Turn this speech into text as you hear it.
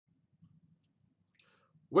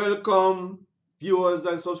Welcome, viewers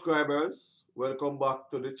and subscribers. Welcome back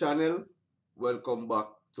to the channel. Welcome back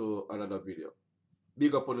to another video.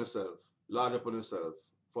 Big up on yourself, large up on yourself.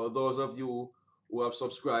 For those of you who have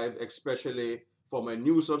subscribed, especially for my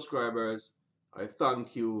new subscribers, I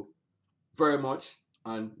thank you very much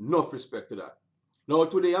and enough respect to that. Now,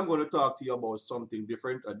 today I'm going to talk to you about something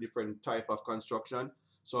different, a different type of construction.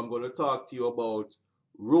 So I'm going to talk to you about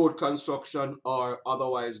road construction, or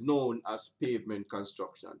otherwise known as pavement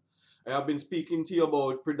construction. I have been speaking to you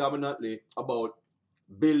about predominantly about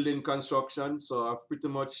building construction, so I've pretty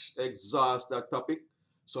much exhausted that topic.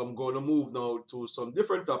 So I'm going to move now to some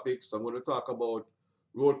different topics. I'm going to talk about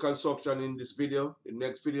road construction in this video. In the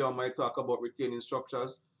next video, I might talk about retaining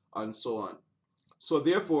structures and so on. So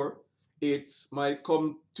therefore, it might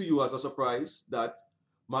come to you as a surprise that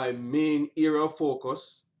my main area of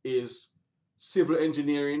focus is civil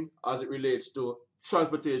engineering as it relates to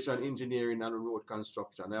transportation engineering and road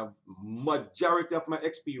construction. I have majority of my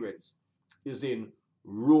experience is in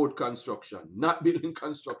road construction, not building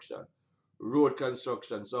construction, road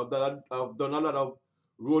construction. So I've done a lot of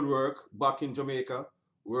road work back in Jamaica,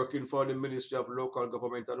 working for the Ministry of Local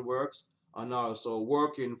Government and Works, and also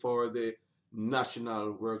working for the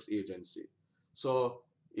National Works Agency. So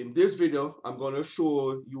in this video, I'm going to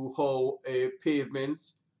show you how a pavement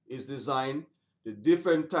is designed, the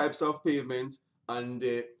different types of pavement, and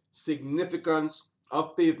the significance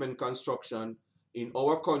of pavement construction in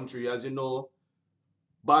our country. As you know,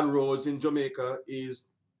 bad roads in Jamaica is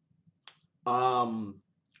a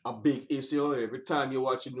big issue. Every time you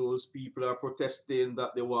watch the news, people are protesting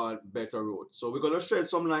that they want better roads. So we're going to shed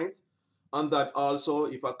some light on that also.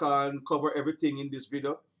 If I can't cover everything in this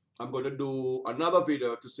video, I'm going to do another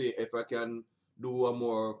video to see if I can do a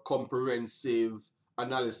more comprehensive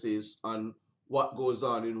analysis on what goes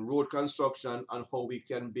on in road construction and how we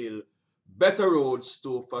can build better roads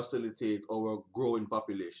to facilitate our growing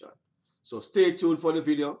population. So stay tuned for the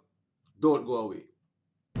video. Don't go away.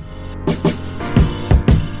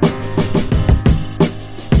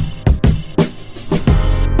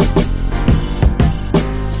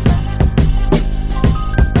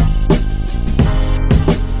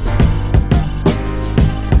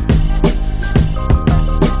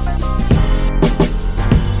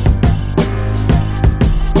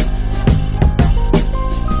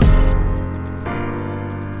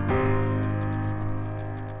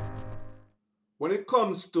 When it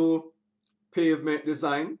comes to pavement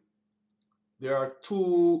design, there are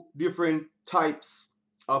two different types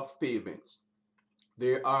of pavements.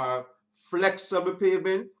 There are flexible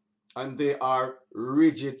pavement and there are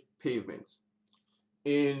rigid pavement.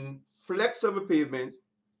 In flexible pavement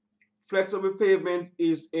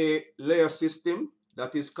is a layer system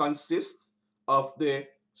that consists of the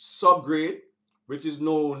subgrade, which is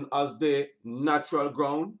known as the natural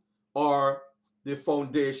ground or the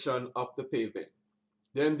foundation of the pavement.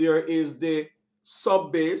 Then there is the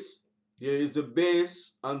subbase, there is the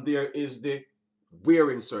base, and there is the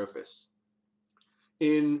wearing surface.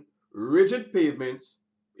 In rigid pavement,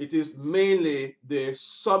 it is mainly the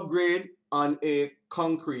subgrade on a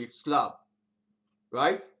concrete slab,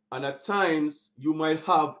 right? And at times, you might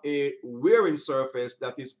have a wearing surface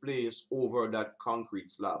that is placed over that concrete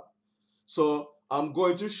slab. So I'm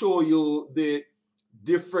going to show you the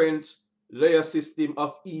different layer system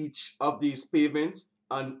of each of these pavements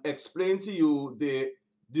and explain to you the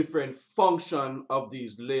different function of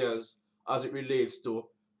these layers as it relates to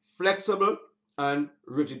flexible and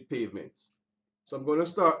rigid pavement. So I'm going to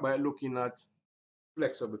start by looking at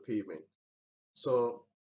flexible pavement. So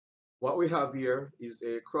what we have here is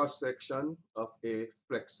a cross section of a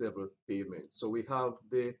flexible pavement. So we have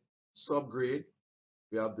the subgrade,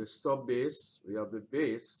 we have the subbase, we have the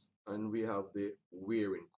base, and we have the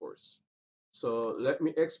wearing course. So let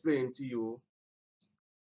me explain to you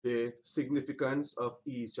the significance of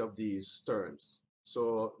each of these terms.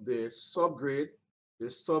 So the subgrade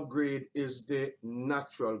is the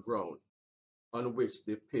natural ground on which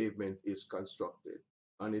the pavement is constructed,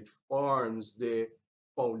 and it forms the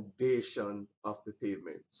foundation of the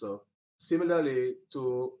pavement. So similarly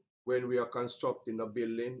to when we are constructing a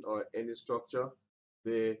building or any structure,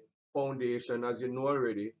 the foundation, as you know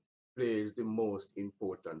already, plays the most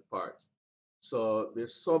important part. So the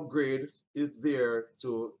subgrade is there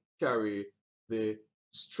to carry the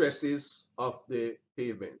stresses of the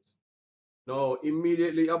pavement. Now,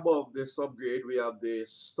 immediately above the subgrade, we have the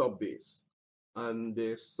subbase. And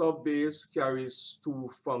the subbase carries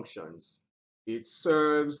two functions. It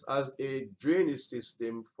serves as a drainage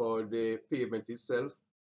system for the pavement itself,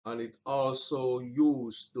 and it's also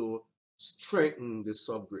used to strengthen the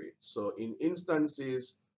subgrade. So in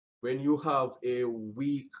instances when you have a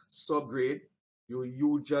weak subgrade, you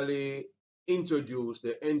usually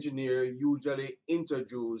the engineer usually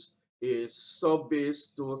introduce a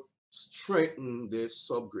subbase to strengthen the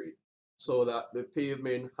subgrade so that the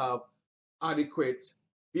pavement have adequate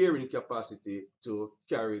bearing capacity to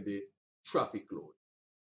carry the traffic load.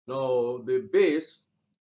 Now, the base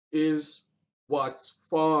is what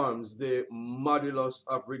forms the modulus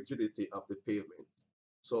of rigidity of the pavement.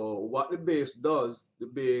 So what the base does, the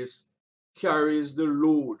base carries the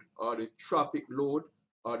load or the traffic load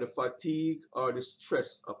or the fatigue or the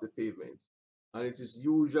stress of the pavement. And it is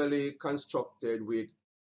usually constructed with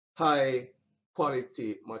high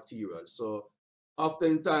quality material. So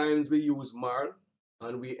oftentimes we use marl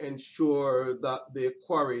and we ensure that the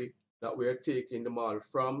quarry that we are taking the marl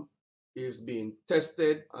from is being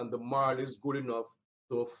tested and the marl is good enough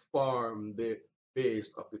to form the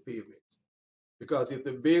base of the pavement. Because if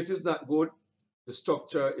the base is not good, the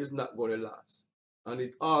structure is not going to last. And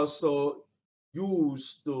it also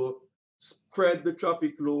used to spread the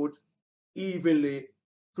traffic load evenly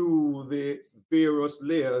through the various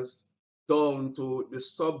layers down to the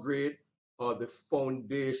subgrade or the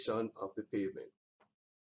foundation of the pavement.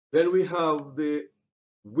 Then we have the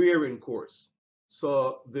wearing course.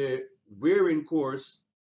 So the wearing course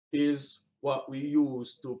is what we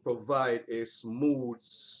use to provide a smooth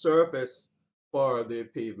surface for the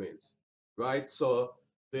pavement, right? So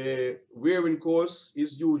the wearing course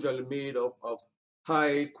is usually made up of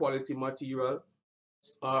high quality material.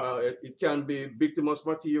 It can be bituminous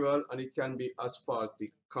material and it can be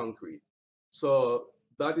asphaltic concrete. So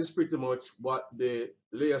that is pretty much what the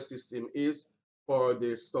layer system is for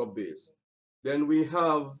the subbase. Then we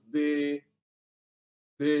have the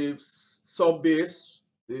subbase,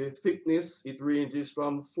 the thickness, it ranges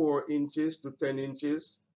from 4 inches to 10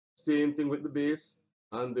 inches. Same thing with the base.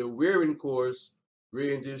 And the wearing course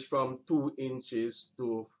ranges from 2 inches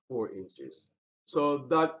to 4 inches. So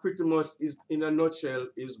that pretty much is, in a nutshell,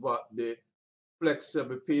 is what the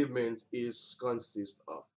flexible pavement consists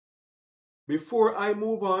of. Before I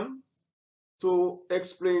move on to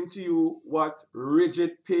explain to you what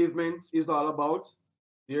rigid pavement is all about,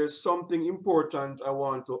 there's something important I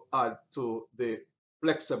want to add to the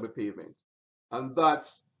flexible pavement, and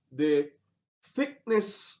that's the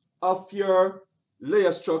thickness of your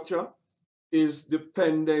layer structure is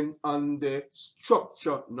dependent on the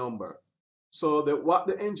structure number. So what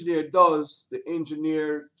the engineer does, the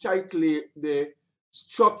engineer calculate the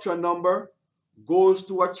structure number, goes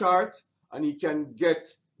to a chart, and he can get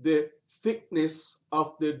the thickness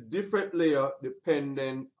of the different layer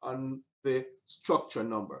dependent on the structure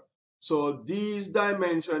number. So these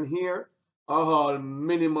dimensions here are all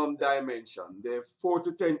minimum dimension. They're 4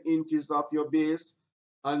 to 10 inches of your base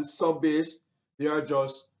and sub-base, they are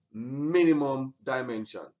just minimum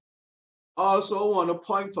dimension. Also, I want to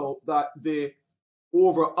point out that the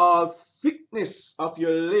overall thickness of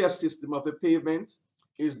your layer system of the pavement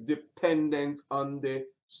is dependent on the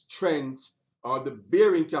strength or the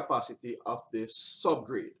bearing capacity of the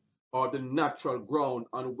subgrade or the natural ground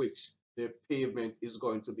on which the pavement is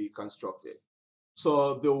going to be constructed.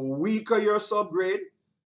 So the weaker your subgrade,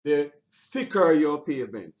 the thicker your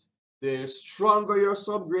pavement. The stronger your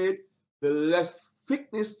subgrade, the less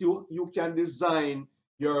thickness you can design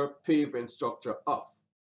your pavement structure of.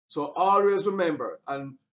 So always remember,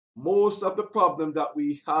 and most of the problem that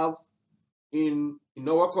we have in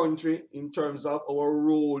our country in terms of our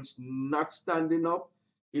roads not standing up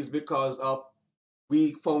is because of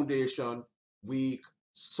weak foundation, weak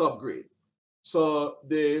subgrade. So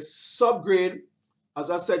the subgrade, as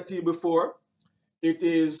I said to you before, it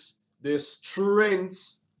is the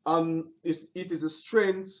strength it is the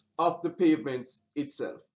strength of the pavement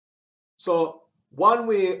itself. So one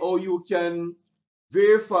way how you can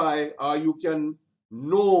verify or you can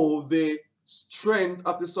know the strength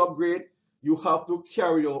of the subgrade, you have to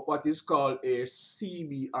carry out what is called a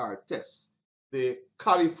CBR test, the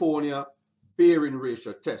California Bearing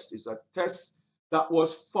Ratio Test. It's a test that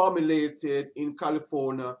was formulated in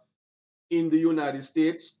California in the United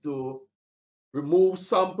States to remove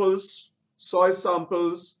samples, soil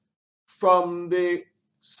samples from the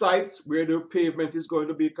sites where the pavement is going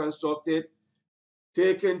to be constructed,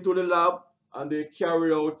 taken to the lab, and they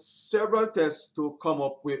carry out several tests to come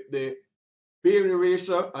up with the bearing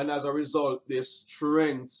ratio and as a result the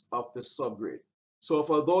strength of the subgrade. So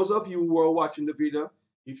for those of you who are watching the video,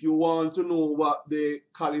 if you want to know what the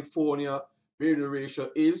California bearing ratio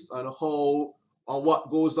is and how or what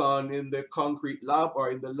goes on in the concrete lab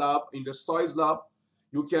or in the lab, in the soils lab,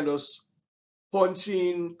 you can just punch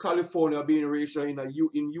in California bearing ratio in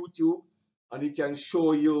YouTube and it can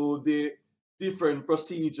show you the different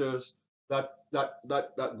procedures that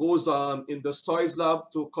goes on in the soils lab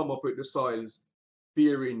to come up with the soils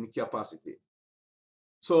bearing capacity.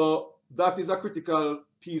 So that is a critical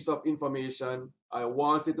piece of information I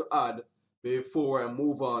wanted to add before I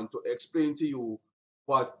move on to explain to you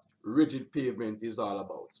what rigid pavement is all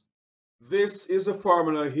about. This is a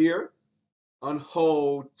formula here on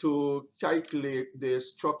how to calculate the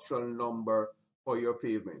structural number for your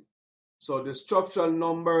pavement. So the structural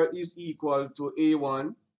number is equal to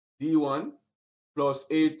A1, D1, plus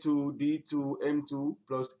A2, D2, M2,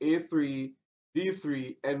 plus A3,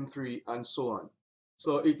 D3, M3, and so on.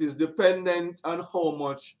 So it is dependent on how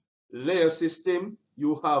much layer system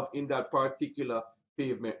you have in that particular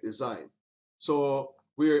pavement design. So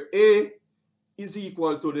where A is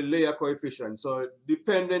equal to the layer coefficient. So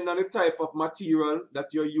depending on the type of material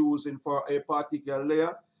that you're using for a particular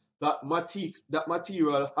layer, that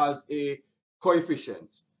material has a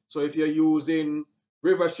coefficient. So if you're using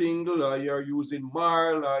river shingle, or you're using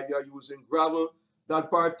marl, or you're using gravel, that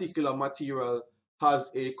particular material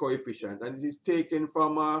has a coefficient, and it is taken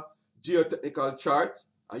from a geotechnical chart,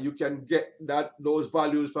 and you can get those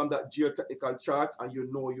values from that geotechnical chart, and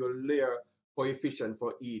you know your layer coefficient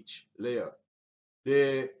for each layer.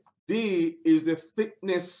 The D is the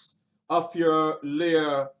thickness of your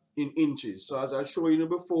layer in inches. So as I showed you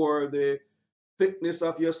before, the thickness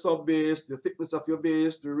of your sub base, the thickness of your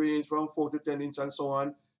base, the range from 4 to 10 inches and so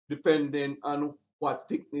on, depending on what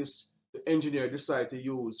thickness the engineer decide to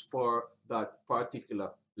use for that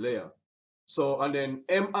particular layer. So, and then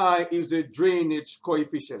MI is the drainage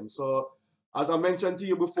coefficient. So as I mentioned to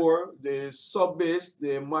you before, the sub base,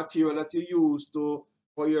 the material that you use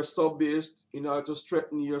for your sub base in order to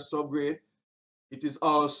strengthen your subgrade, it is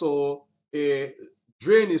also a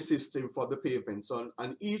drainage system for the pavement. So,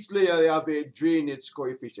 and each layer have a drainage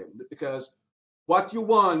coefficient, because what you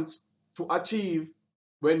want to achieve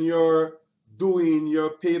when you're doing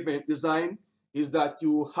your pavement design is that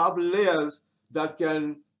you have layers that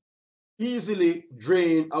can easily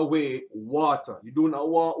drain away water. You do not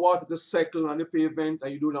want water to settle on the pavement,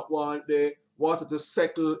 and you do not want the water to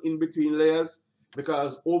settle in between layers,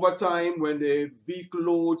 because over time, when the vehicle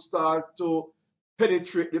loads start to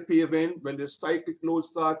penetrate the pavement, when the cyclic loads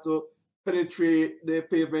start to penetrate the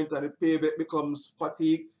pavement and the pavement becomes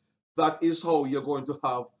fatigued, that is how you're going to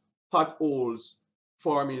have potholes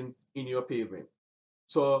forming in your pavement.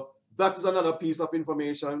 So that is another piece of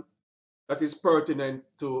information that is pertinent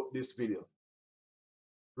to this video.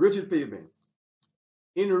 Rigid pavement.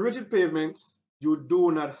 In rigid pavement, you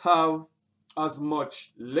do not have as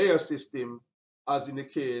much layer system as in the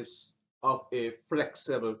case of a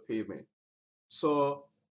flexible pavement. So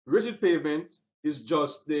rigid pavement is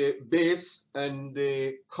just the base and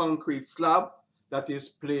the concrete slab that is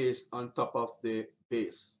placed on top of the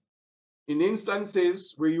base. In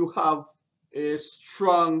instances where you have a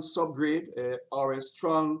strong subgrade or a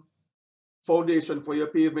strong foundation for your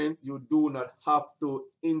pavement, you do not have to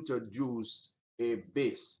introduce a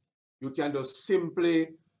base. You can just simply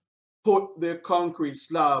put the concrete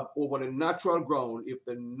slab over the natural ground if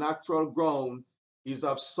the natural ground is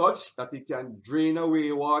of such that it can drain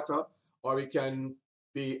away water, or it can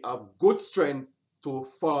be of good strength to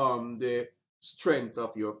form the strength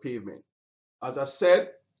of your pavement. As I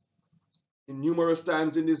said numerous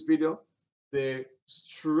times in this video, the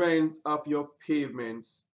strength of your pavement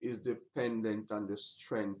is dependent on the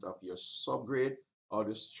strength of your subgrade or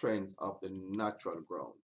the strength of the natural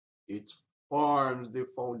ground. It forms the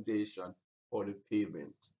foundation for the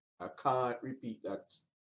pavement. I can't repeat that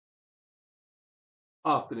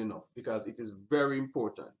often enough, because it is very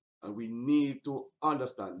important and we need to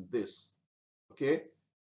understand this. Okay?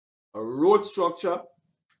 A road structure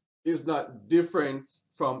is not different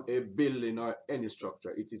from a building or any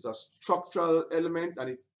structure. It is a structural element and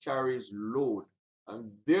it carries load,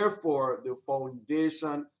 and therefore the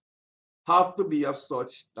foundation have to be of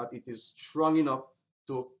such that it is strong enough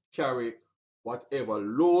to carry whatever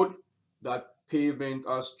load that pavement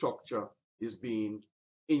or structure is being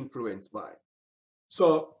influenced by.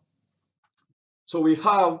 So we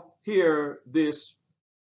have here this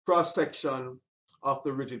cross section of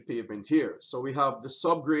the rigid pavement here. So we have the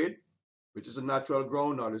subgrade, which is the natural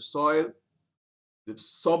ground or the soil, the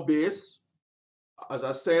subbase. As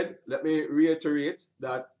I said, let me reiterate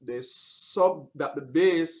that the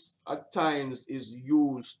base at times is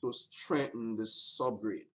used to strengthen the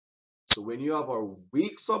subgrade. So when you have a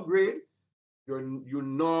weak subgrade, you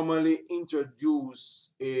normally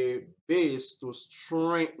introduce a base to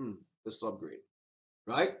strengthen the subgrade,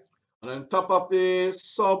 right? And on top of the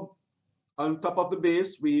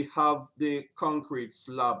base, we have the concrete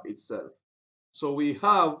slab itself. So we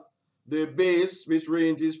have the base, which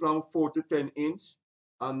ranges from 4 to 10 inch,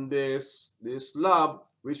 and the slab,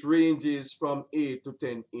 which ranges from 8 to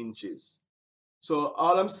 10 inches. So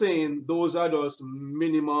all I'm saying, those are those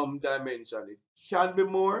minimum dimension. It can be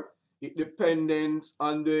more. It depends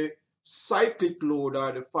on the cyclic load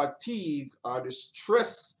or the fatigue or the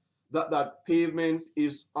stress that that pavement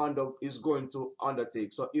is going to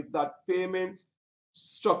undertake. So if that pavement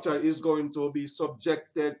structure is going to be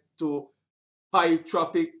subjected to high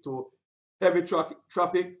traffic, to heavy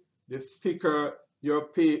traffic, the thicker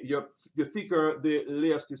the thicker the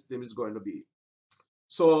layer system is going to be.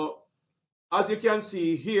 So as you can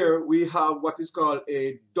see here, we have what is called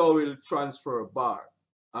a dowel transfer bar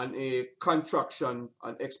and a contraction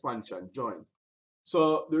and expansion joint.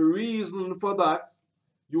 So the reason for that,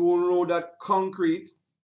 you will know that concrete,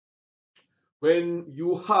 when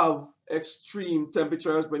you have extreme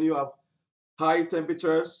temperatures, when you have high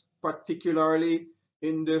temperatures, particularly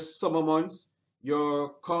in the summer months,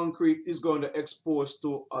 your concrete is going to expose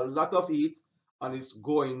to a lot of heat and it's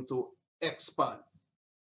going to expand.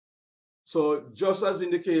 So just as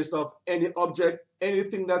in the case of any object,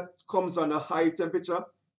 anything that comes under high temperature,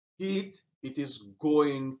 heat, it is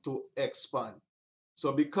going to expand.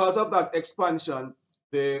 So because of that expansion,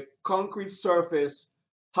 the concrete surface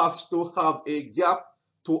has to have a gap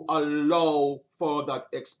to allow for that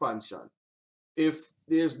expansion. If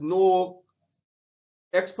there's no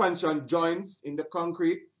expansion joints in the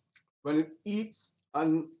concrete, when it heats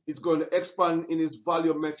and it's going to expand in its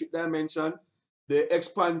volumetric dimension, the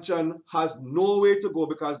expansion has no way to go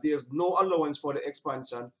because there's no allowance for the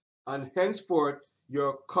expansion, and henceforth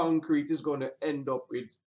your concrete is going to end up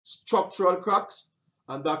with structural cracks,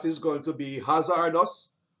 and that is going to be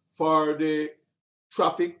hazardous for the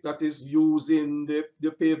traffic that is using the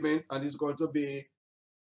pavement, and it's going to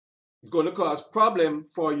cause problem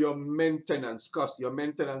for your maintenance cost. Your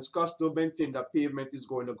maintenance cost to maintain the pavement is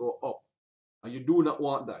going to go up, and you do not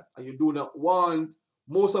want that. And you do not want,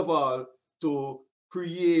 most of all, to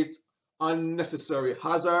create unnecessary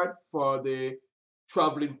hazard for the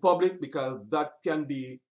traveling public, because that can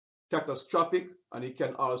be catastrophic and it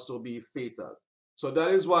can also be fatal. So that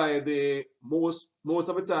is why the most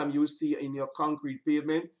of the time you see in your concrete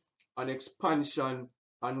pavement an expansion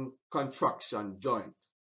and contraction joint.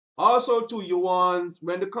 Also too, you want,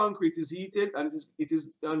 when the concrete is heated and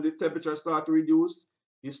and the temperature start to reduce,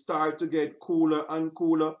 it start to get cooler and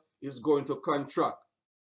cooler, it's going to contract.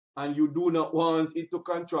 And you do not want it to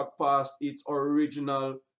contract past its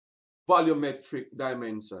original volumetric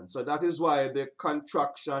dimension. So that is why the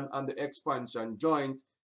contraction and the expansion joint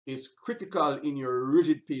is critical in your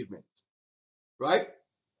rigid pavement, right?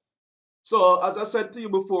 So as I said to you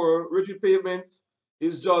before, rigid pavement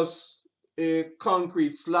is just a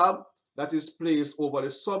concrete slab that is placed over the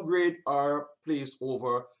subgrade or placed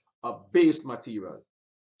over a base material.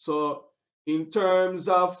 So in terms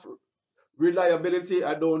of reliability,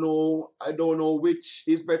 I don't know which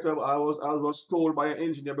is better. I was told by an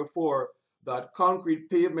engineer before that concrete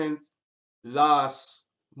pavement lasts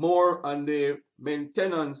more and the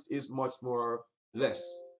maintenance is much more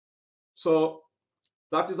less. So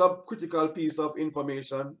that is a critical piece of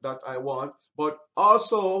information that I want. But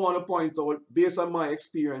also I want to point out, based on my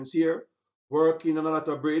experience here, working on a lot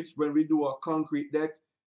of bridge, when we do a concrete deck,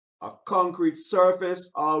 a concrete surface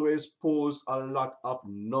always poses a lot of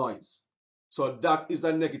noise. So that is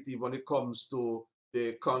a negative when it comes to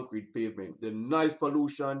the concrete pavement. The noise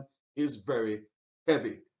pollution is very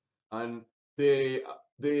heavy, and they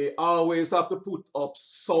always have to put up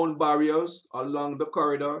sound barriers along the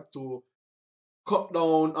corridor to cut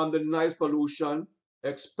down on the noise pollution,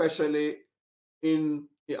 especially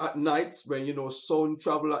at nights, when sound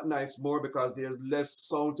travel at nights more because there's less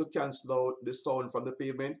sound to cancel out the sound from the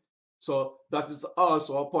pavement. So that is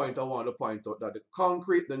also a point I want to point out, that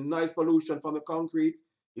the noise pollution from the concrete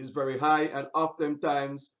is very high, and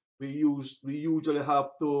oftentimes we usually have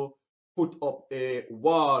to put up a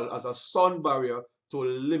wall as a sound barrier to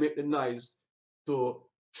limit the noise to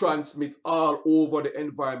transmit all over the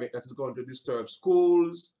environment that is going to disturb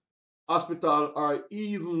schools, hospital, or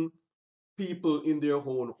even people in their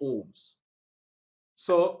own homes.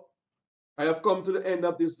 So I have come to the end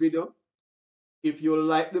of this video. If you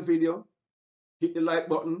like the video, hit the like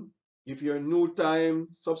button. If you're a new time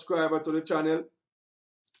subscriber to the channel,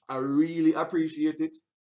 I really appreciate it.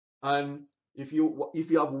 And if you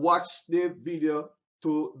have watched the video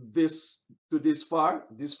to this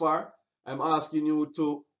far, I'm asking you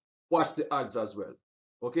to watch the ads as well.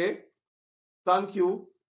 Okay? Thank you,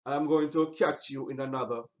 and I'm going to catch you in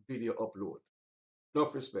another video upload.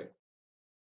 Enough respect.